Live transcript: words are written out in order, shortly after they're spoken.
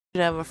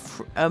should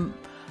have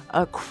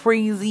a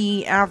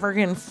crazy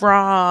African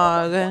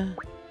frog.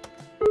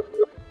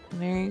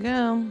 There you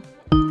go.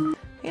 You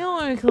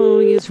don't want to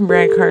little use from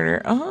Brad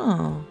Carter.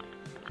 Oh.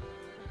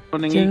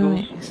 Morning,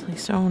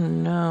 Eagles. Oh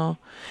no.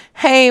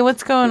 Hey,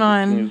 what's going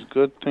on? It's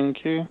good,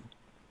 thank you.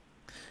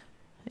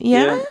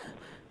 Yeah?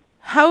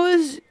 How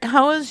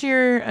is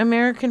your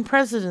American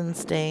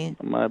President's Day?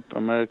 My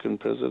American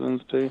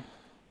President's Day?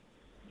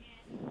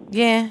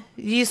 Yeah.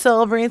 Do you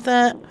celebrate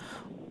that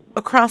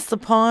across the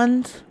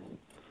pond?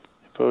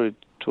 You're probably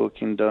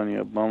talking down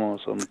your bum or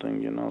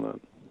something, you know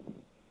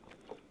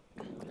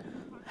that.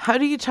 How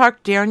do you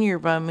talk down your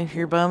bum if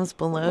your bum's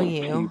below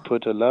you? You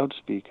put a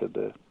loudspeaker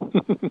there.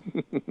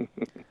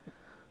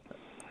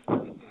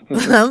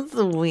 That's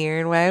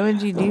weird. Why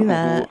would you do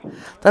that?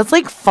 That's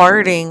like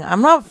farting.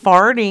 I'm not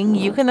farting.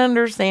 You can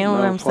understand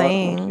what I'm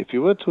saying. If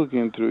you were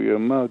talking through your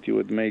mouth, it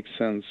would make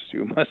sense.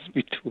 You must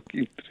be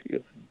talking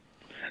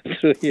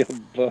through your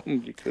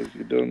bum because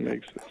you don't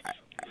make sense.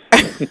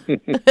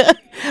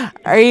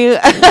 Are you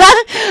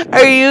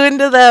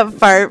into that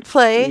fart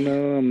play?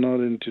 No, I'm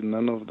not into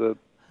none of that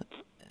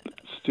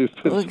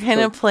stupid What kind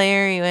of play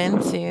are you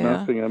into?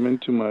 Nothing. I'm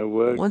into my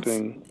work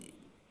thing.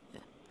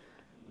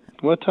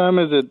 What time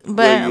is it?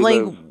 But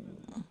like,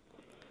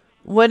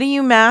 what do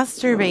you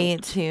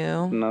masturbate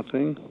to?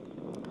 Nothing.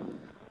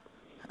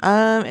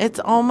 It's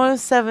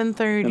almost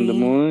 7:30. In the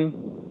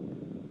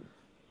morning?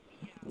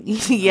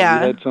 Yeah.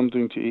 Have you had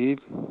something to eat?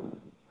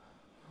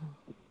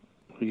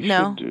 You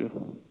should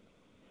do.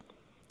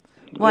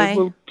 Why? It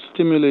will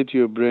stimulate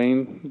your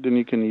brain. Then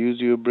you can use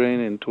your brain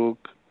and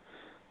talk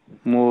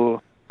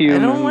more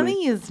humanly. I don't want to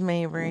use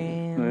my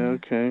brain.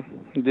 Okay.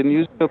 Then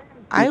use your...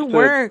 I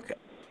work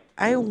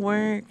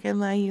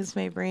and I use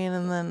my brain,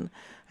 and then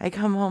I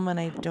come home and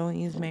I don't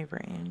use my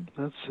brain.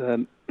 That's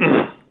sad.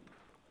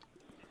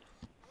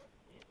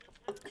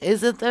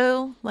 Is it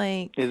though?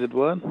 Like... Is it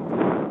what?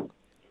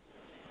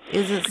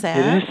 Is it sad?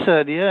 It is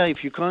sad, yeah.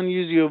 If you can't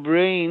use your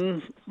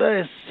brain, that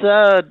is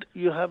sad.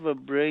 You have a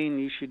brain,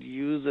 you should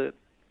use it.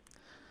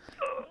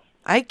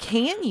 I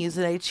can use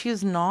it. I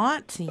choose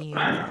not to use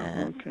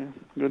it. Okay,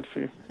 good for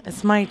you.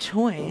 It's my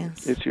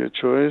choice. It's your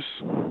choice.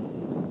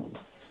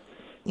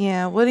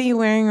 Yeah, what are you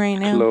wearing right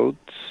now? Clothes.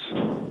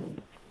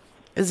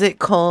 Is it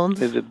cold?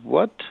 Is it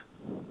what?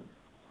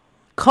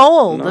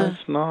 Cold. No,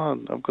 it's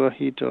not. I've got a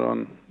heater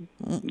on.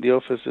 The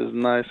office is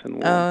nice and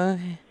warm. Oh,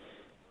 okay.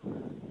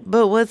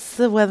 But what's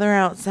the weather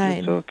outside?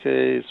 It's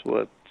okay. It's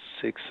what,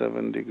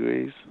 6-7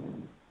 degrees.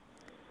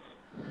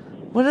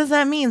 What does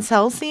that mean?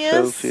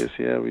 Celsius? Celsius,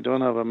 yeah. We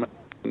don't have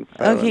American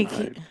Fahrenheit.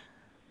 Okay.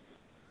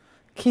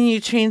 Can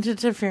you change it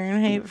to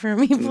Fahrenheit for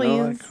me, please?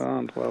 No, I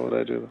can't. Why would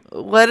I do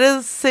that? What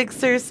is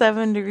 6 or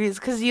 7 degrees?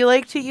 Because you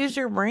like to use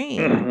your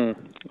brain.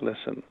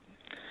 Listen.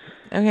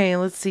 Okay,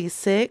 let's see.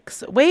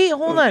 6. Wait,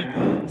 hold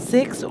on.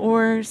 6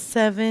 or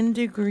 7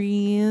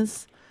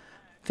 degrees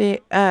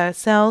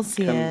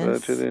Celsius.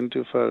 Converted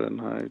into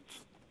Fahrenheit.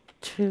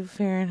 To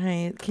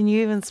Fahrenheit. Can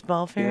you even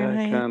spell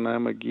Fahrenheit? Yeah, I can.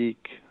 I'm a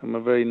geek. I'm a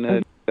very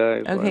nerdy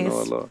guy, so I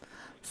know a lot.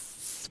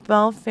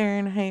 Spell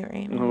Fahrenheit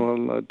right now.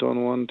 Well, I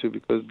don't want to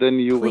because then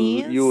you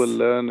will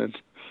learn it.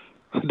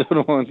 I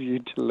don't want you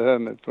to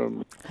learn it from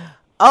me.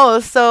 Oh,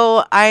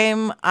 so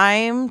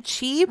I'm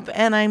cheap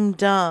and I'm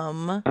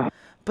dumb,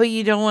 but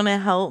you don't want to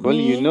help me learn?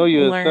 Well, you know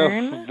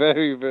yourself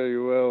very, very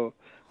well.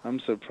 I'm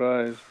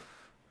surprised.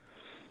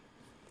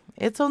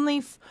 It's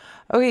only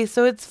okay.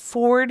 So it's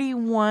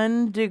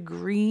 41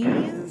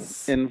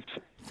 degrees in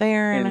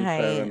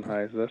Fahrenheit. In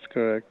Fahrenheit, that's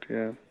correct.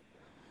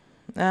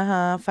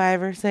 Yeah.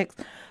 5 or 6.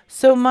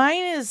 So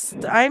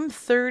I'm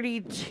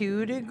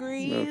 32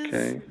 degrees.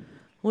 Okay.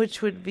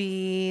 Which would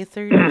be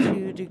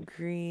 32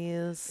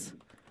 degrees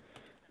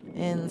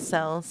in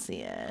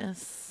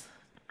Celsius.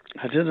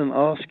 I didn't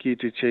ask you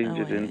to change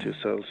it into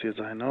Celsius.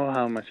 I know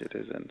how much it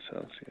is in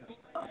Celsius.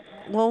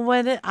 Well,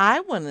 I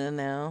want to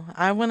know.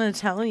 I want to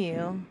tell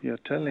you. You're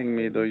telling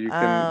me, though. You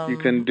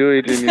can do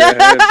it in your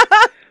head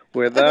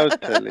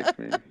without telling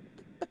me.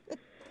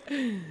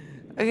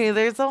 Okay,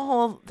 there's a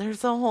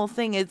whole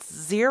thing. It's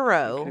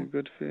 0. Okay,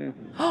 good for you.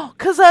 Oh,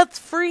 'cause that's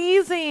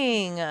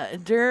freezing.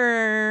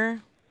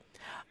 Durr.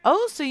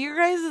 Oh, so your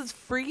guys'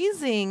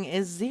 freezing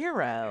is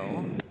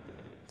 0.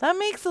 That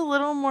makes a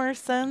little more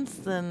sense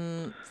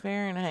than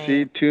Fahrenheit.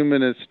 See, 2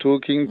 minutes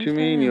talking to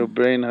me and your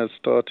brain has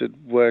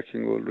started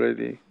working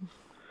already.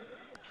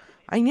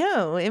 I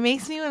know. It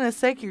makes me want to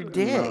suck your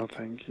dick. No,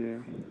 thank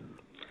you.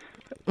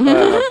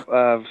 I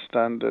have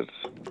standards.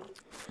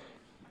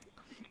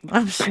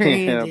 I'm sure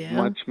you do.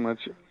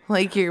 Much.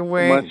 Like your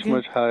work.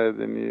 Much higher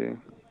than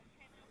you.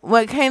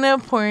 What kind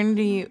of porn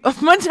do you...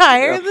 Much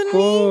higher than me? Of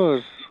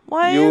course.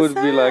 Why you is would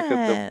that? Be like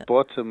at the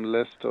bottom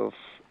list of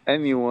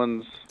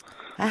anyone's...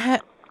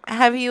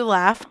 Have you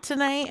laughed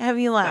tonight? Have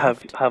you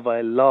laughed? Have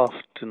I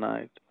laughed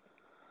tonight?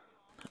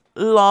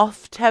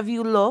 Laughed? Have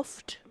you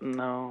laughed?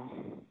 No.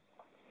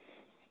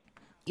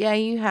 Yeah,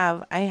 you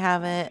have. I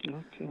haven't.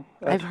 Okay.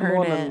 I've heard it. I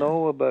want to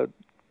know about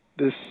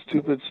this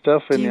stupid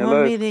stuff in your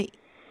life.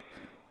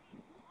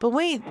 But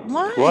wait,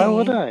 why? Why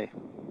would I?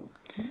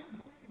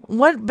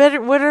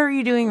 What are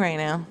you doing right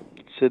now?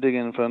 Sitting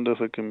in front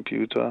of a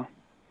computer.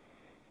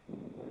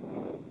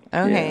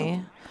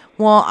 Okay.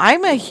 Well,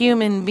 I'm a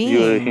human being.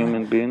 You're a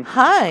human being?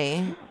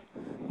 Hi.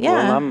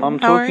 Yeah. Well, I'm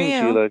How are talking to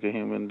you you? like a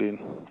human being.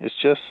 It's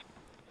just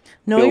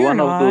No, you're you're one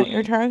of not. those.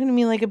 You're talking to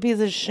me like a piece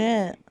of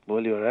shit.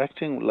 Well, you're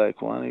acting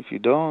like one. If you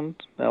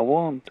don't, I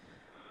won't.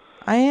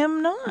 I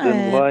am not.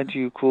 Then why do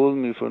you call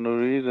me for no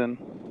reason?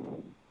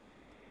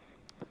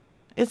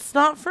 It's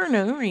not for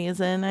no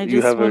reason. I You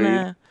just have a want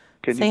reason. to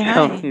Can say you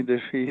tell hi. me the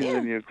reason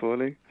Yeah. you're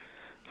calling?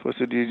 Or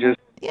so do you just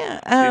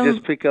Yeah. you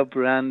just pick up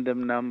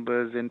random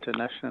numbers,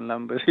 international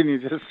numbers, and you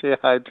just say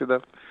hi to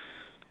them?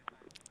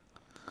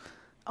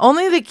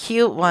 Only the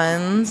cute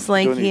ones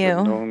like You don't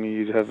even know you.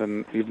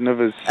 me. You've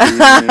never seen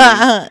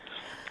me,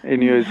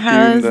 and you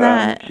How assume is that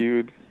I'm that?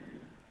 cute.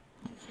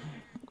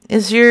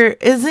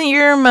 Isn't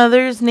your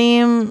mother's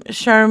name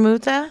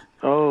Sharmuta?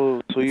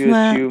 Oh, so you Isn't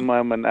that- assume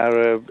I'm an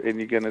Arab, and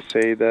you're gonna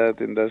say that,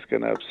 and that's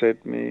gonna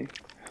upset me?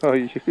 Oh,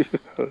 you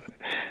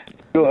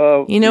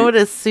You know what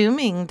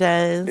assuming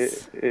does,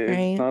 it's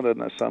right? not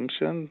an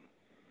assumption.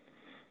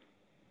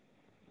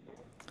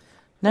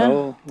 No.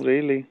 Oh,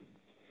 really?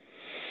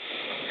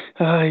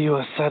 Ah, you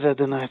are sadder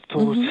than I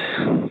thought.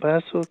 But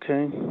that's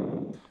okay.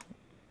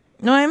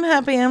 No, I'm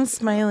happy. I'm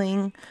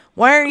smiling.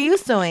 Why are you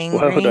so angry?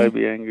 Why would I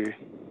be angry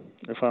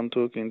if I'm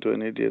talking to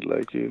an idiot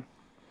like you?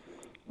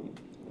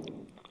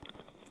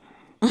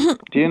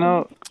 Do you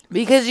know?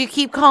 Because you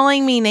keep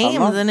calling me names,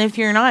 not- and if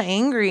you're not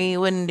angry,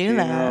 you wouldn't do Do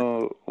that. you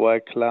know why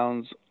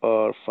clowns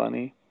are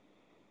funny?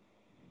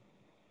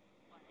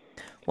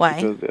 Why?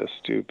 Because they're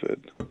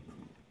stupid.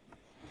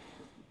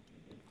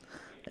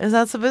 Is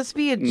that supposed to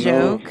be a No.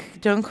 joke?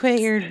 Don't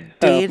quit your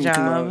day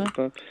job.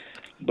 No,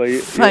 but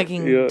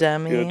Fucking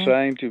dummy. You're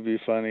trying to be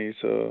funny,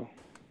 so.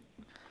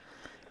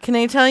 Can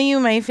I tell you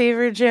my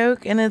favorite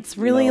joke? And it's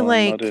really No,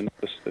 like I'm not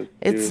interested.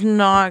 it's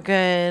not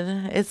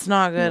good. It's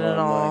not good No, at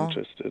I'm all. not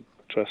interested.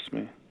 Trust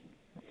me.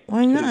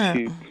 Why not?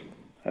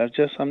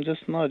 I'm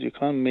just not. You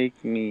can't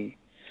make me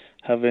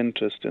have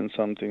interest in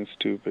something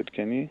stupid,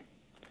 can you?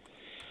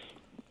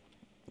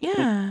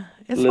 Yeah,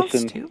 it's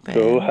Listen, not stupid.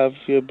 go have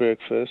your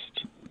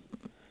breakfast.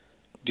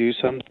 Do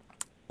some.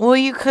 Will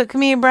you cook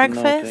me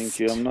breakfast? No, thank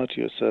you. I'm not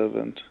your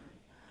servant.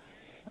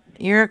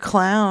 You're a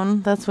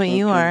clown. That's what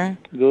you are.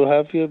 Go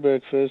have your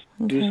breakfast.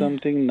 Okay. Do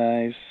something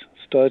nice.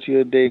 Start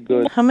your day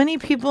good. How many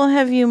people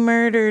have you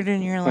murdered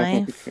in your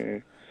life?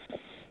 Okay.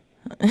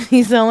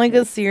 You sound like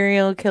a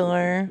serial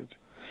killer.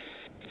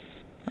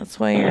 That's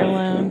why you're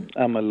alone.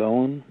 I'm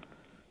alone.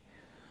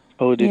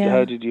 Oh, Yeah.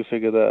 how did you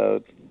figure that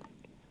out?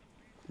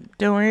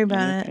 Don't worry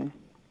about it.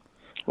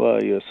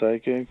 Well, you're a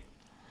psychic?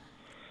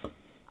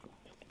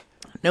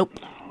 Nope.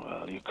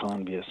 Well, you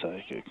can't be a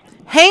psychic.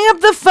 Hang up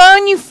the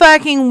phone, you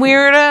fucking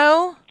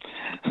weirdo.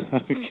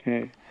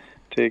 Okay.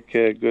 Take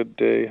care. Good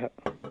day.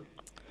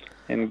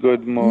 And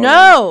good morning.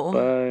 No.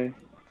 Bye.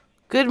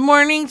 Good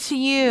morning to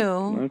you.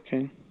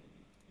 Okay.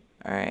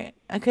 All right.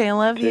 Okay, I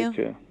love you. Take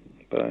care.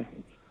 Bye.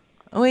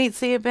 Oh, wait,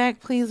 say it back,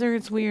 please, or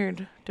it's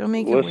weird. Don't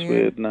make What's it weird.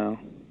 weird now?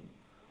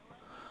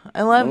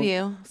 I love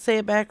you. Say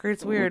it back, or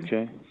it's weird.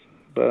 Okay.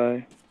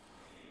 Bye.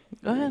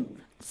 Go ahead.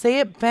 Say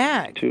it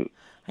back. Two.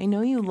 I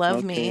know you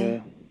love me. Yeah.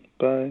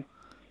 Bye.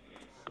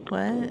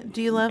 What?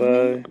 Do you love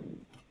Bye. me?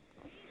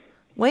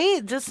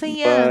 Wait, just say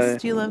yes. Bye.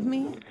 Do you love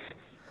me?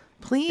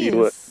 Please.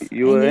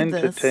 You were I need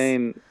this.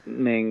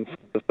 entertaining for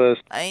the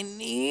first. I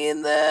need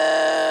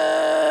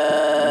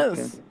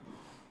this.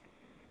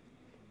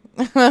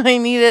 I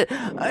need it.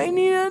 I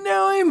need it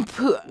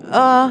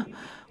now.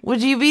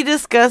 Would you be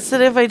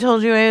disgusted if I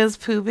told you I was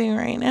pooping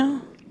right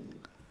now?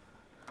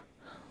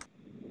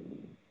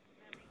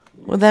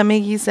 Would that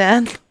make you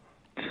sad?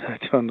 I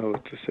don't know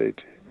what to say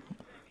to you.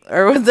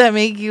 Or would that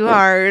make you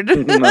hard?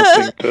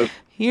 Nothing.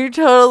 You're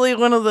totally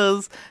one of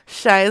those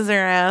shizer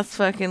ass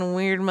fucking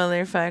weird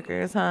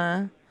motherfuckers,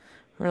 huh?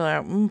 We're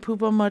like,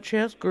 poop on my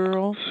chest,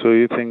 girl. So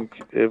you think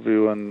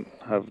everyone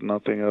have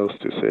nothing else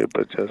to say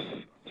but just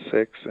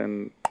sex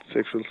and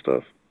sexual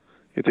stuff?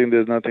 You think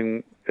there's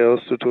nothing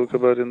else to talk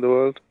about in the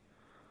world?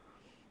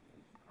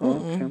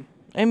 Okay.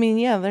 I mean,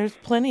 yeah, there's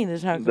plenty to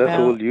talk That's about.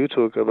 all you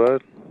talk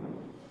about.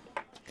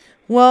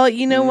 Well,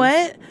 you know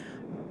what?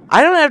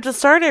 I don't have to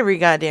start every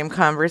goddamn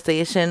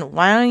conversation.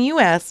 Why don't you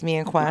ask me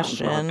a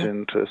question? I'm not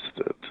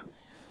interested.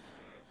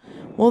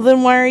 Well,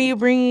 then why are you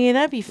bringing it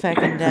up, you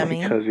fucking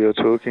dummy? Because you're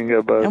talking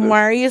about And it.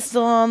 why are you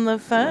still on the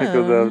phone?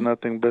 Because I have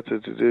nothing better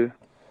to do.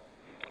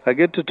 I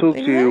get to talk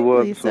to you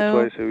once or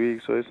twice a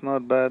week, so it's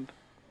not bad.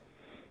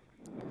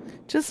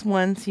 Just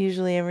once,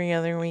 usually every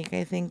other week,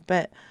 I think.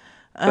 But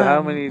So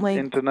how many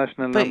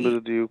international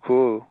numbers do you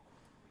call?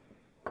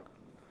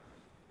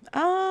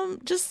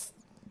 Just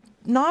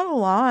not a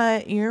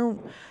lot.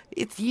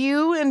 It's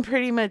you and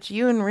pretty much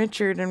you and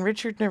Richard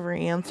never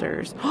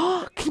answers.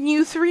 Can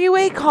you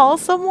three-way call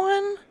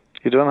someone?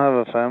 You don't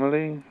have a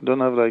family? You don't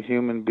have like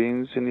human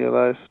beings in your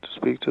life to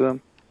speak to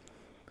them?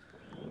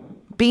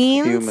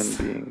 Beings? Human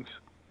beings.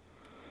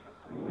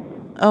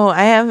 Oh,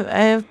 I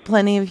have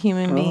plenty of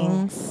human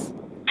beings.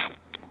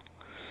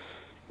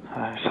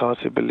 It's hard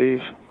to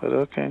believe, but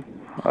okay.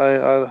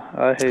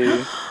 I hear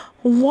you.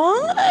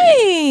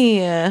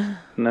 Why?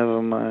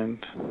 Never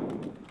mind.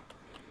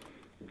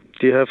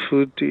 Do you have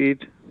food to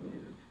eat?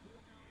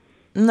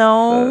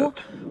 No.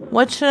 Sad.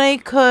 What should I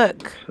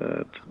cook?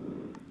 Sad.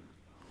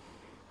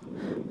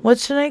 What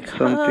should I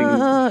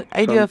cook?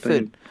 I do have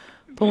food.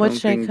 Something, But what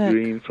should I something cook?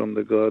 green from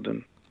the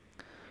garden.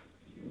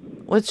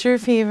 What's your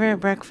favorite I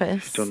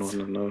breakfast? don't want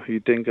to know. You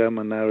think I'm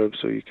an Arab,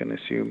 so you can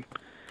assume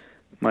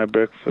my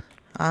breakfast.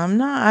 I'm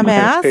not. I'm My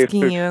asking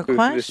favorite you a food is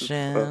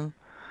question.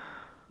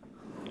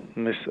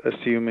 Miss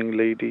Assuming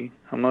Lady.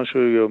 I'm not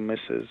sure you're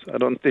Mrs. I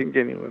don't think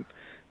anyone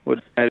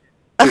would marry.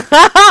 I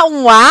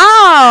don't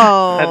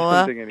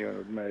Wow. think anyone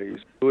would marry you.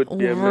 It would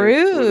be a miss,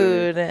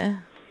 wouldn't it?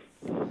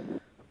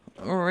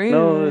 Rude.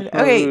 No, Rude. it's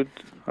not Okay. rude.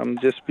 I'm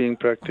just being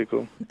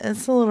practical.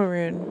 It's a little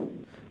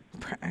rude.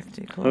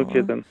 Practical.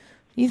 Okay then.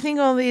 You think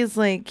all these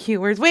like cute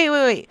words?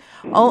 Wait.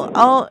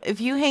 I'll. If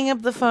you hang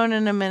up the phone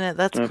in a minute,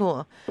 that's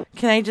cool.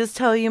 Can I just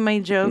tell you my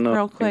joke No,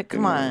 real quick?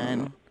 Come no.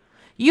 on.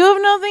 You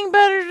have nothing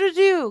better to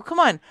do. Come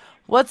on.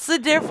 What's the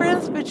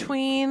difference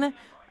between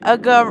our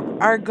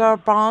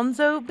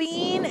garbanzo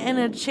bean and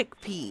a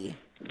chickpea?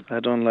 I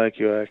don't like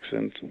your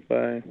accent.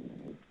 Bye.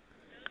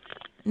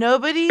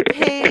 Nobody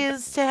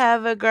pays to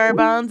have a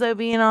garbanzo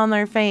bean on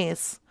their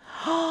face.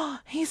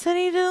 He said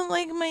he didn't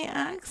like my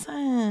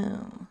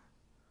accent.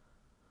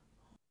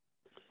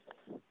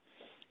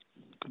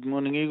 Good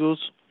morning,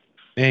 Eagles.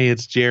 Hey,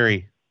 it's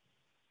Jerry.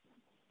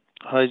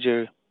 Hi,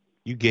 Jerry.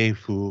 You gay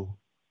fool.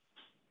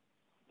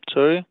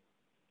 Sorry?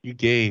 You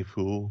gay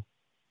fool.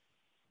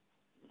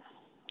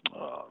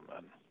 Oh,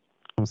 man.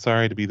 I'm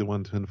sorry to be the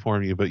one to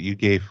inform you, but you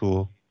gay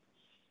fool.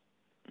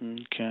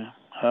 Okay.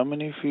 How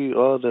many of you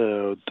are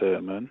there out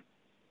there, man?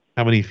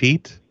 How many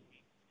feet?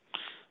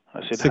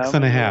 I said, 6 how and a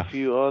many half. of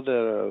you are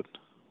there out?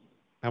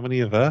 How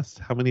many of us?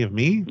 How many of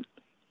me?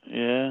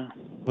 Yeah.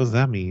 What does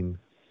that mean?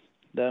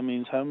 That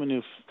means how many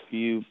of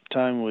you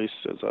time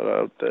wasters are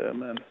out there,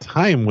 man?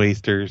 Time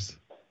wasters.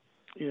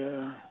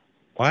 Yeah.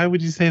 Why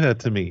would you say that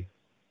to me?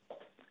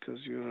 Because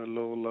you're a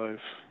low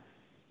life.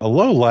 A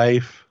low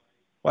life?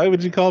 Why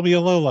would you call me a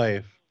low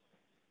life?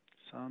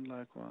 Sound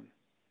like one.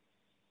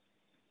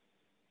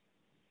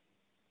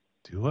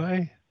 Do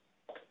I?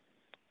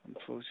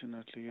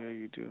 Unfortunately, yeah,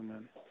 you do,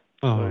 man.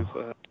 Oh, Sorry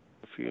for how you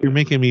feel. you're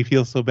making me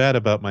feel so bad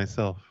about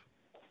myself.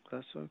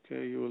 That's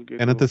okay. You will get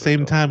And at the over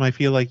same it. time, I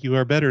feel like you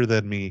are better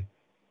than me.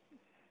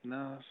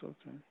 No, it's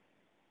okay.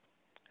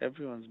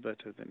 Everyone's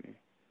better than you.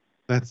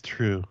 That's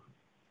true.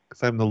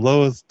 Because I'm the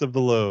lowest of the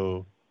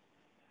low.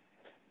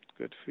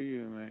 Good for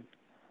you, mate.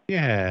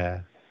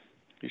 Yeah.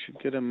 You should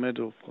get a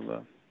medal for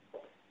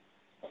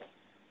that.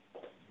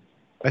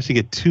 I should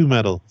get 2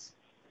 medals.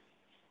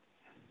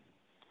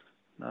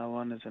 Now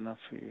one is enough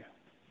for you.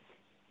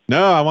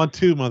 No, I want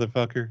 2,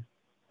 motherfucker.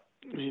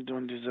 You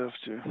don't deserve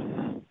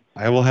to.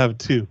 I will have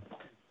 2.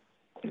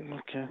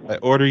 Okay. I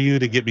order you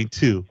to get me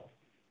 2.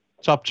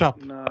 Chop,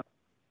 chop. No.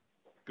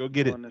 Go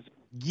get it. One is...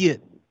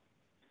 Get.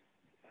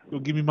 Go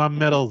give me my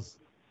medals.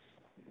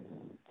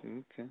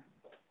 Okay.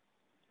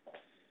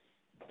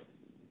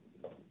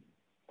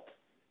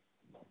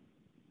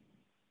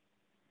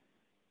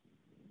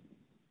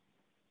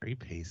 Are you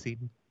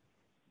pacing?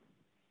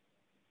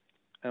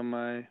 Am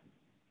I...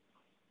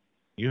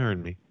 You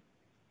heard me.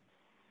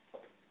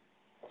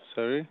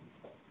 Sorry?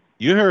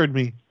 You heard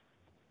me.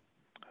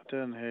 I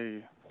didn't hear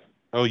you.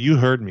 Oh, you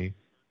heard me.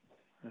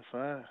 If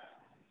I...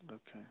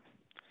 Okay.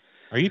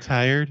 Are you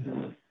tired?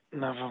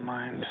 Never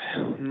mind.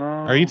 No.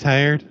 Are you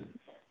tired?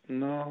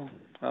 No.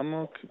 I'm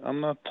okay.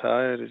 I'm not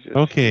tired. It's just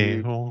Okay.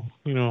 you.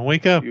 Well,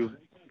 wake up. You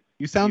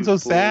sound you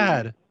so bore me.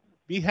 sad.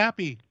 Be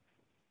happy.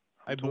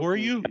 I I'm bore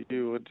talking you? to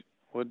you.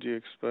 What do you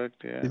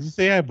expect? Yeah. Did you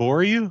say I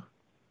bore you?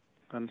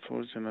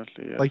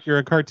 Unfortunately, yes. Like you're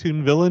a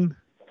cartoon villain?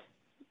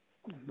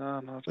 No,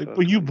 not Like,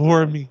 well, you cartoon bore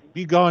villain. me.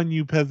 Be gone,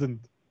 you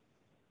peasant.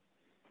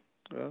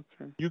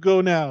 Okay. You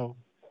go now.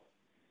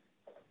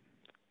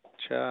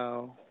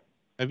 Ciao.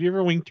 Have you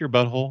ever winked your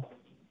butthole?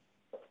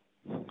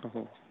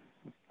 Oh.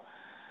 I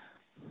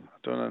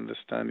don't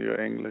understand your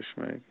English,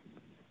 mate.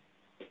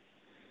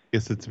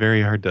 Yes, it's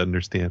very hard to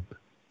understand.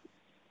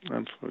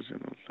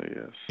 Unfortunately,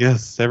 yes.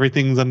 Yes,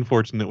 everything's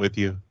unfortunate with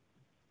you.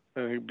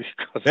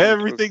 Because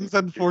Everything's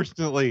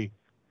unfortunately.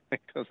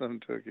 because I'm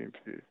talking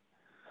to you.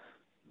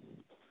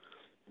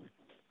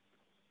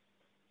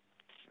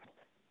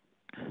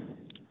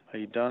 Are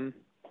you done?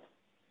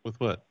 With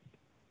what?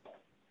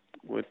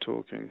 We're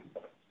talking.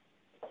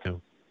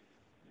 No.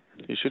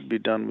 You should be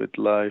done with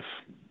life.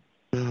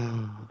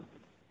 Are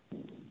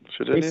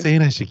Shouldn't you you?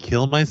 saying I should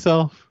kill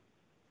myself?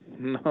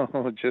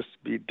 No, just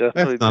be done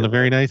That's with not your a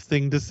very life. nice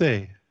thing to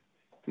say.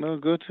 No,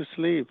 go to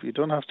sleep. You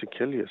don't have to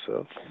kill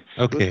yourself.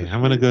 Just Okay, I'm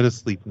going to go to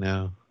sleep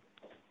now.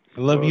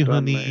 I love Well you, done,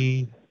 honey.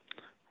 mate.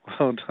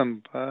 Well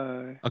done.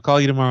 Bye. I'll call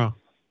you tomorrow.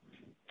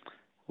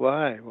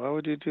 Why? Why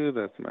would you do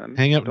that, man?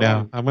 Hang up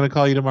now. I'm going to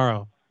call you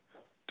tomorrow.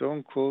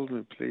 Don't call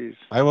me, please.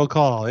 I will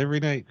call every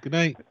night. Good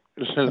night.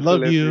 I love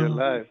Live your you.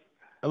 life.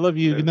 I love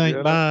you. Live Good night.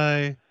 your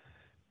Bye.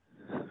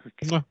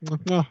 Okay. Mwah, mwah,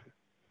 mwah.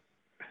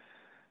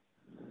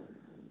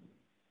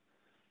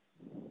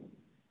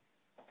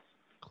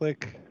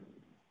 Click.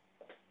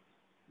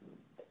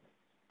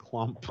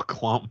 Clump,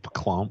 clump,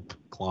 clump,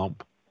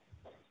 clump.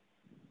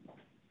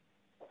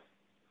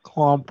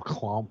 Clump,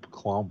 clump,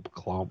 clump,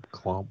 clump,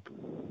 clump.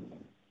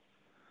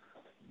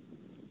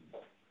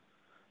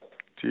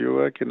 Do you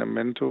work in a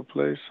mental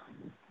place?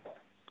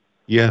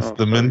 Yes, Oh,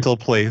 the sorry. mental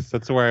place.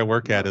 That's where I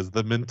work at, No. is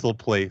the mental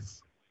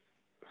place.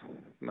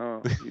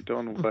 No, you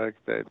don't work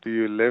there. Do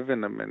you live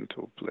in a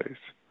mental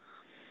place?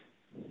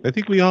 I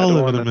think we I all don't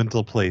live in want a to.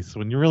 mental place.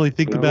 When you really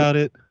think No. about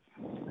it,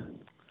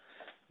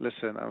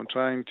 Listen, I'm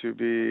trying to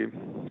be.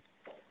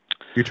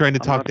 you're trying to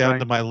I'm talk not down trying.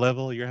 to my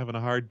level. You're having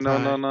a hard No,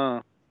 no, time.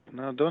 no.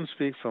 No, don't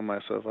speak for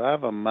myself. I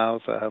have a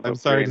mouth, I have a I'm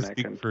sorry to brain, I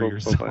speak can for talk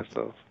for yourself.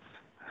 myself.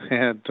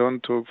 Yeah,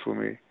 don't talk for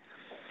me.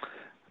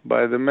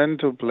 By the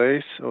mental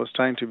place, I was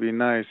trying to be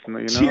nice, you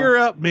know? Cheer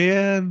up,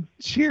 man.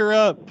 Cheer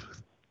up.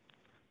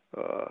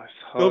 It's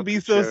Don't hard be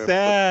to so cheer up,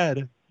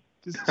 sad.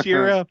 Just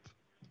cheer up.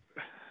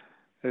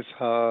 it's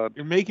hard.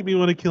 You're making me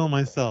want to kill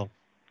myself.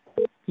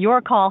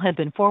 Your call has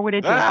been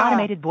forwarded to an Ah!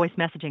 automated voice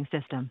messaging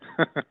system.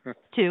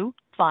 2-5.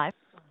 Are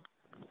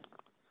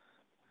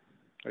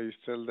you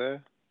still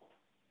there?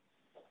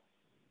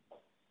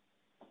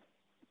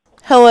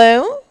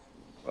 Hello?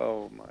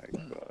 Oh my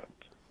god.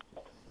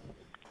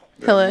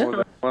 There are Hello? more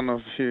than one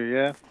of you,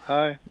 yeah?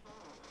 Hi.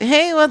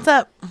 Hey, what's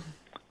up?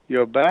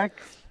 You're back?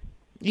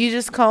 You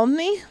just called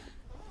me?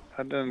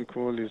 I didn't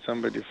call you,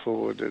 somebody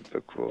forwarded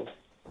the call.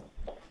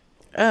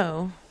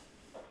 Oh.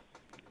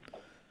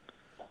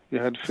 You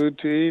had food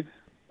to eat?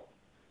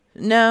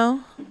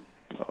 No.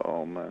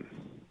 Oh man.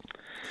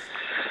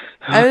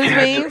 I was Okay,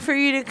 waiting for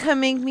you to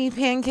come make me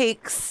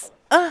pancakes.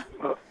 Okay.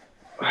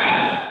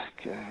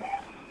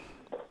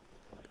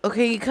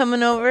 Okay, you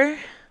coming over?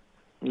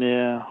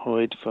 Yeah,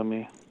 wait for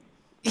me.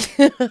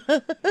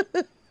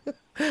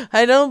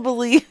 I don't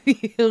believe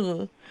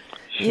you.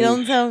 You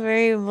don't sound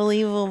very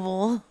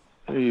believable.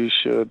 You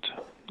should.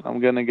 I'm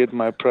gonna get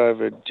my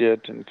private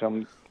jet and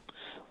come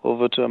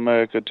over to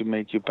America to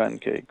make you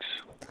pancakes.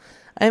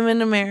 I'm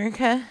in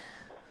America.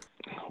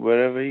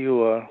 Wherever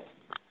you are.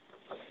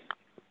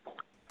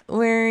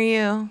 Where are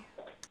you?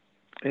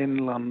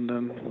 In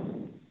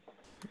London.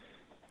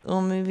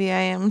 Well, maybe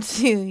I am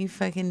too, you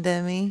fucking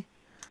dummy.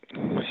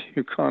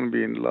 You can't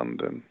be in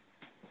London.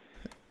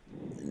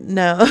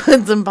 No,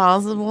 it's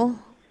impossible.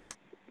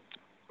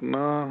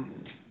 No.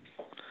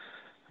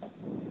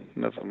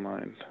 Never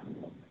mind.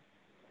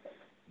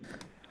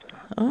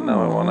 Oh.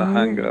 Now I wanna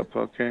hang up,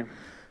 okay?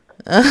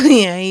 Oh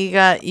yeah, you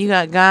got.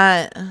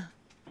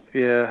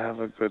 Yeah, have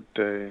a good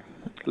day.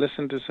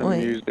 Listen to some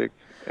music.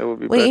 It will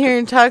be Wait better. here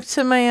and talk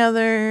to my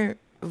other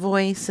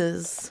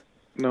voices.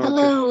 No,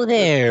 Hello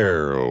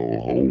there.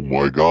 Oh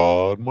my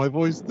god, my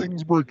voice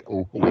thing's break.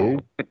 Oh, hello,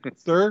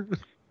 sir.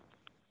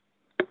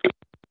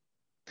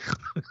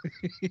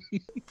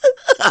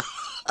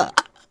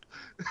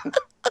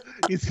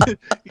 he's gonna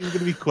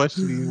be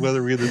questioning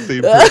whether we're the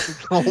same person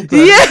the whole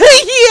time.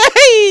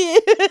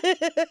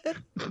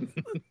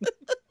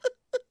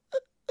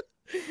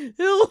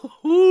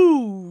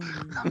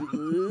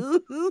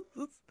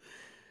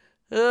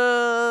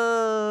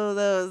 Oh,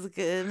 that was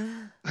good.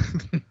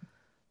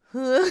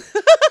 That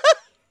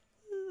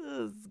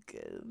was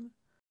good.